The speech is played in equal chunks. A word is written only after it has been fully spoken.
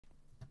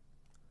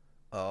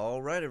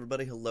All right,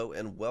 everybody, hello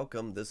and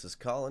welcome. This is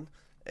Colin,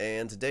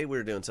 and today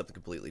we're doing something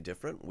completely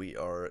different. We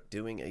are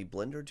doing a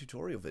Blender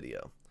tutorial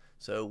video.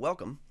 So,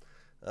 welcome.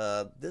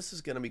 This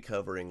is going to be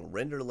covering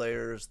render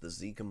layers, the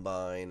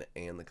Z-Combine,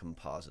 and the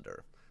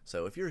Compositor.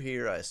 So, if you're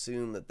here, I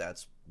assume that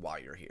that's why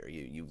you're here.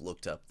 You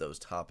looked up those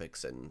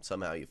topics and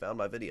somehow you found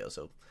my video.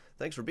 So,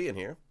 thanks for being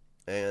here.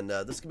 And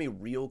this can be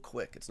real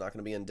quick. It's not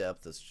going to be in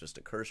depth. It's just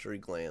a cursory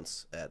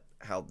glance at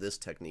how this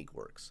technique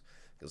works.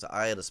 Because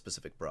I had a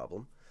specific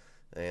problem,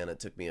 and it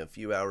took me a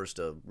few hours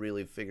to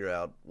really figure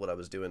out what I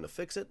was doing to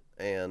fix it,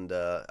 and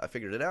I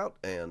figured it out,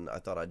 and I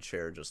thought I'd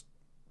share just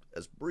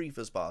as brief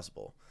as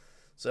possible.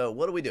 So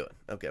what are we doing?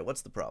 Okay,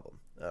 what's the problem?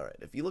 Alright,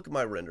 if you look at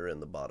my render in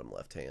the bottom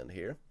left hand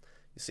here,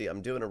 you see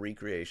I'm doing a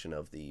recreation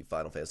of the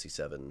Final Fantasy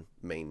VII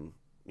main,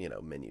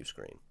 menu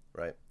screen,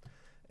 right?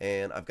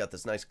 And I've got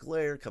this nice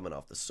glare coming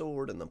off the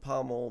sword and the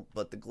pommel,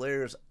 but the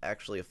glare is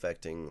actually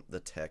affecting the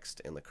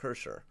text and the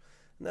cursor.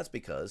 And that's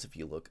because if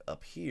you look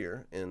up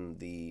here in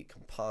the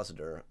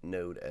Compositor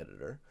node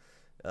editor,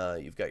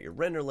 you've got your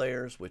render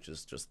layers, which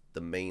is just the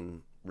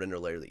main render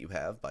layer that you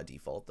have by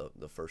default,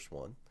 the first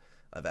one.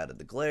 I've added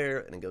the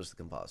glare, and it goes to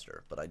the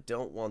Compositor, but I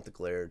don't want the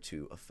glare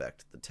to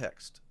affect the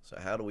text. So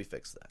how do we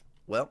fix that?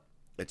 Well,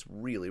 it's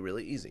really,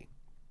 really easy.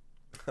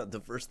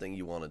 The first thing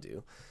you want to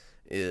do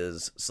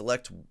is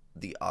select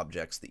the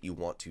objects that you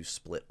want to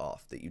split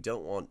off, that you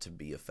don't want to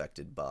be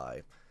affected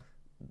by,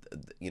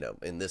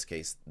 in this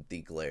case,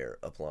 the glare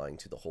applying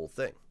to the whole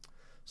thing.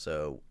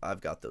 So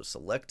I've got those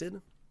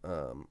selected.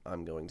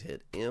 I'm going to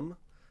hit M,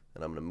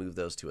 and I'm going to move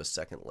those to a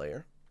second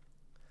layer.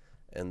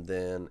 And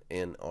then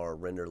in our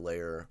render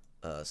layer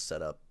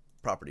setup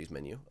properties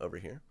menu over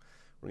here,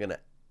 we're going to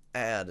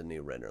add a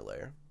new render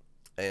layer.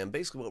 And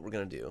basically what we're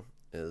going to do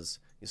is,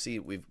 you see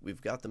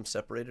we've got them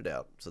separated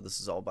out. So this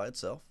is all by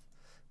itself.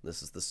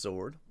 This is the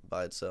sword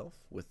by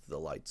itself with the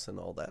lights and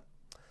all that.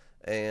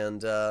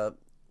 And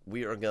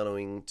we are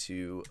going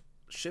to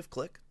shift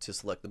click to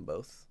select them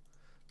both.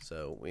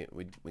 So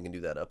we can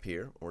do that up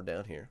here or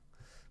down here.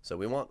 So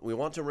we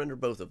want to render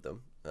both of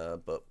them,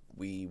 but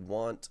we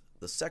want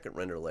the second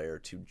render layer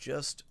to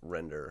just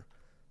render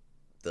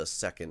the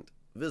second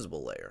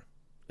visible layer,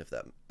 if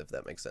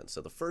that makes sense.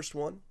 So the first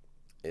one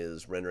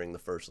is rendering the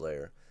first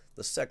layer.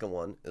 The second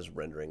one is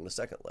rendering the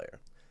second layer.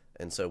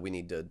 And so we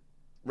need to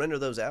render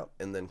those out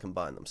and then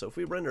combine them. So if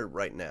we render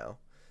right now,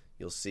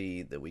 you'll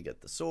see that we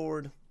get the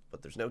sword,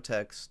 but there's no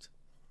text.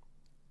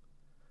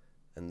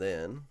 And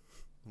then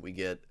we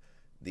get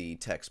the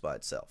text by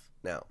itself.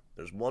 Now,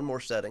 there's one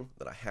more setting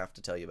that I have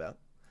to tell you about,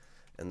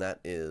 and that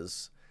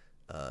is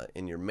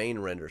in your main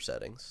render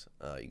settings.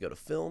 You go to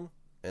Film,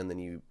 and then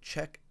you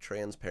check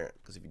Transparent,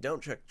 because if you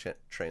don't check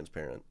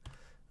Transparent,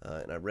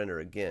 and I render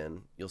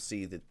again, you'll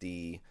see that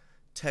the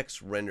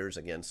text renders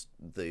against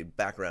the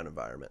background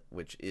environment,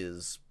 which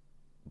is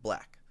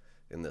black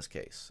in this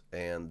case,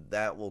 and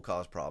that will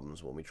cause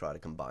problems when we try to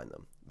combine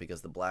them,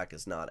 because the black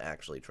is not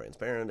actually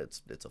transparent,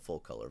 it's a full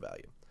color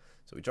value.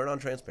 So we turn on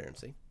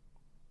transparency,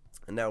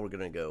 and now we're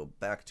going to go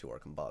back to our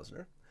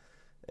Compositor,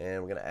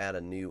 and we're going to add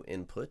a new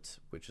input,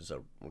 which is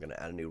we're going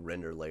to add a new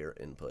render layer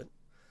input.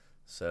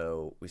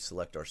 So we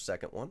select our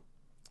second one,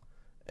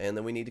 and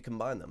then we need to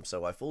combine them.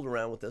 So I fooled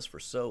around with this for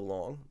so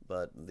long,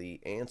 but the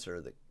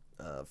answer that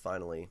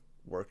finally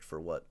worked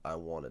for what I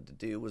wanted to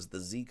do was the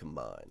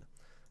Z-Combine.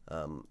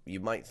 You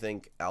might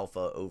think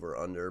alpha over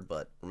under,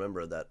 but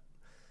remember that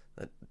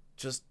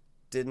just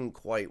didn't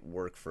quite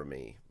work for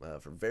me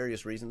for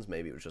various reasons.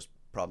 Maybe it was just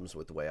problems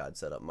with the way I'd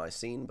set up my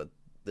scene, but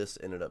this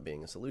ended up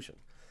being a solution.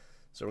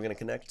 So we're going to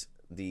connect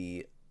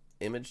the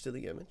image to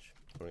the image.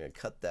 We're going to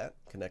cut that,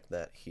 connect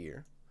that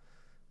here,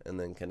 and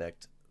then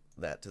connect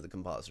that to the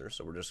Compositor.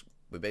 So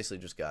we basically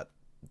just got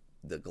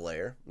the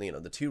glare,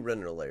 the two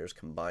render layers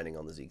combining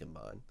on the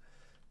Z-Combine,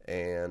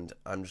 and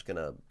I'm just going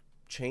to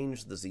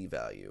change the Z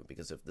value,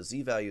 because if the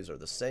Z values are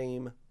the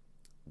same,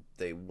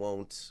 they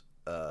won't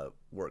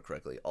work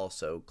correctly.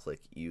 Also,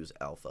 click Use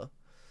Alpha.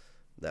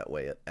 That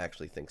way it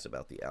actually thinks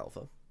about the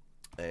alpha.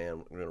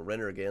 And we're going to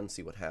render again,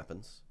 see what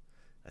happens.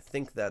 I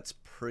think that's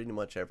pretty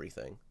much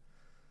everything.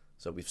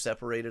 So we've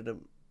separated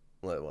them.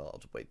 Well, I'll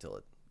just wait till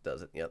it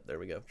does it. Yep, there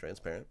we go,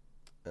 transparent.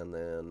 And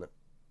then,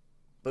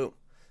 boom.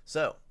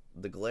 So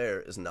the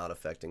glare is not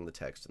affecting the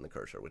text and the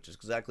cursor, which is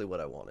exactly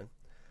what I wanted.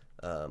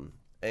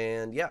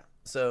 And yeah,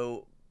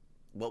 so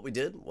what we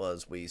did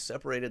was we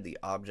separated the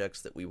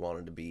objects that we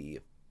wanted to be,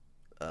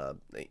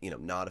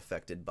 not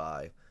affected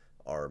by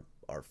our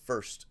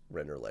first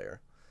render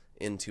layer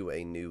into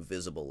a new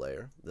visible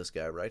layer, this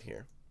guy right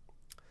here.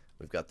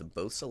 We've got them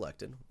both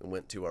selected. We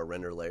went to our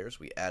render layers,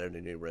 we added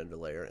a new render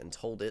layer and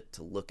told it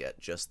to look at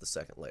just the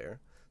second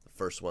layer. The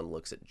first one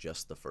looks at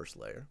just the first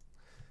layer.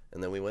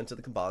 And then we went to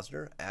the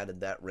Compositor,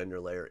 added that render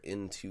layer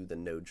into the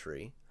node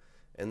tree,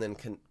 and then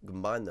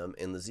combine them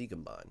in the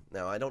Z-Combine.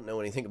 Now, I don't know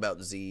anything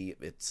about Z.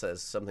 It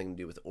says something to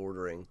do with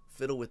ordering.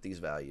 Fiddle with these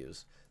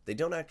values. They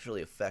don't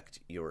actually affect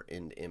your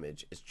end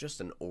image. It's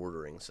just an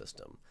ordering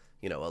system.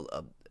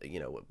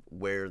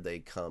 Where they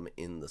come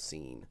in the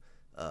scene.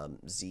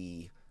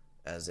 Z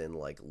as in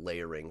like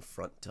layering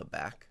front to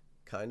back.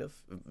 kind of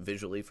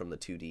visually from the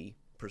 2D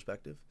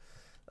perspective.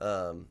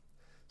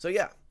 So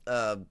yeah,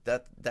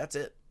 that's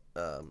it.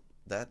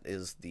 That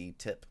is the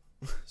tip.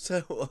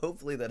 So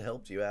hopefully that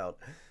helped you out.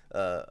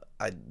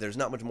 There's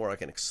not much more I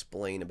can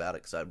explain about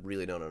it because I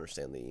really don't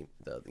understand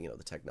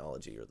the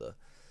technology or the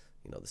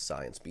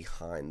science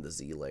behind the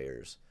Z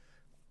layers.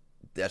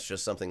 That's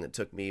just something that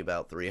took me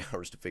about 3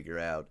 hours to figure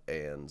out,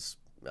 and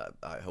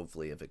I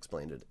hopefully have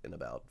explained it in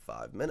about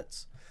 5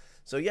 minutes.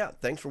 So yeah,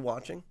 thanks for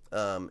watching.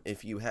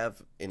 If you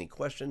have any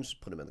questions,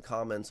 put them in the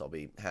comments. I'll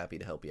be happy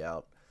to help you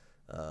out.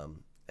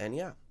 And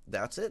yeah,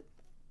 that's it.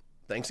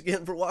 Thanks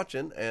again for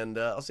watching, and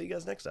I'll see you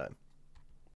guys next time.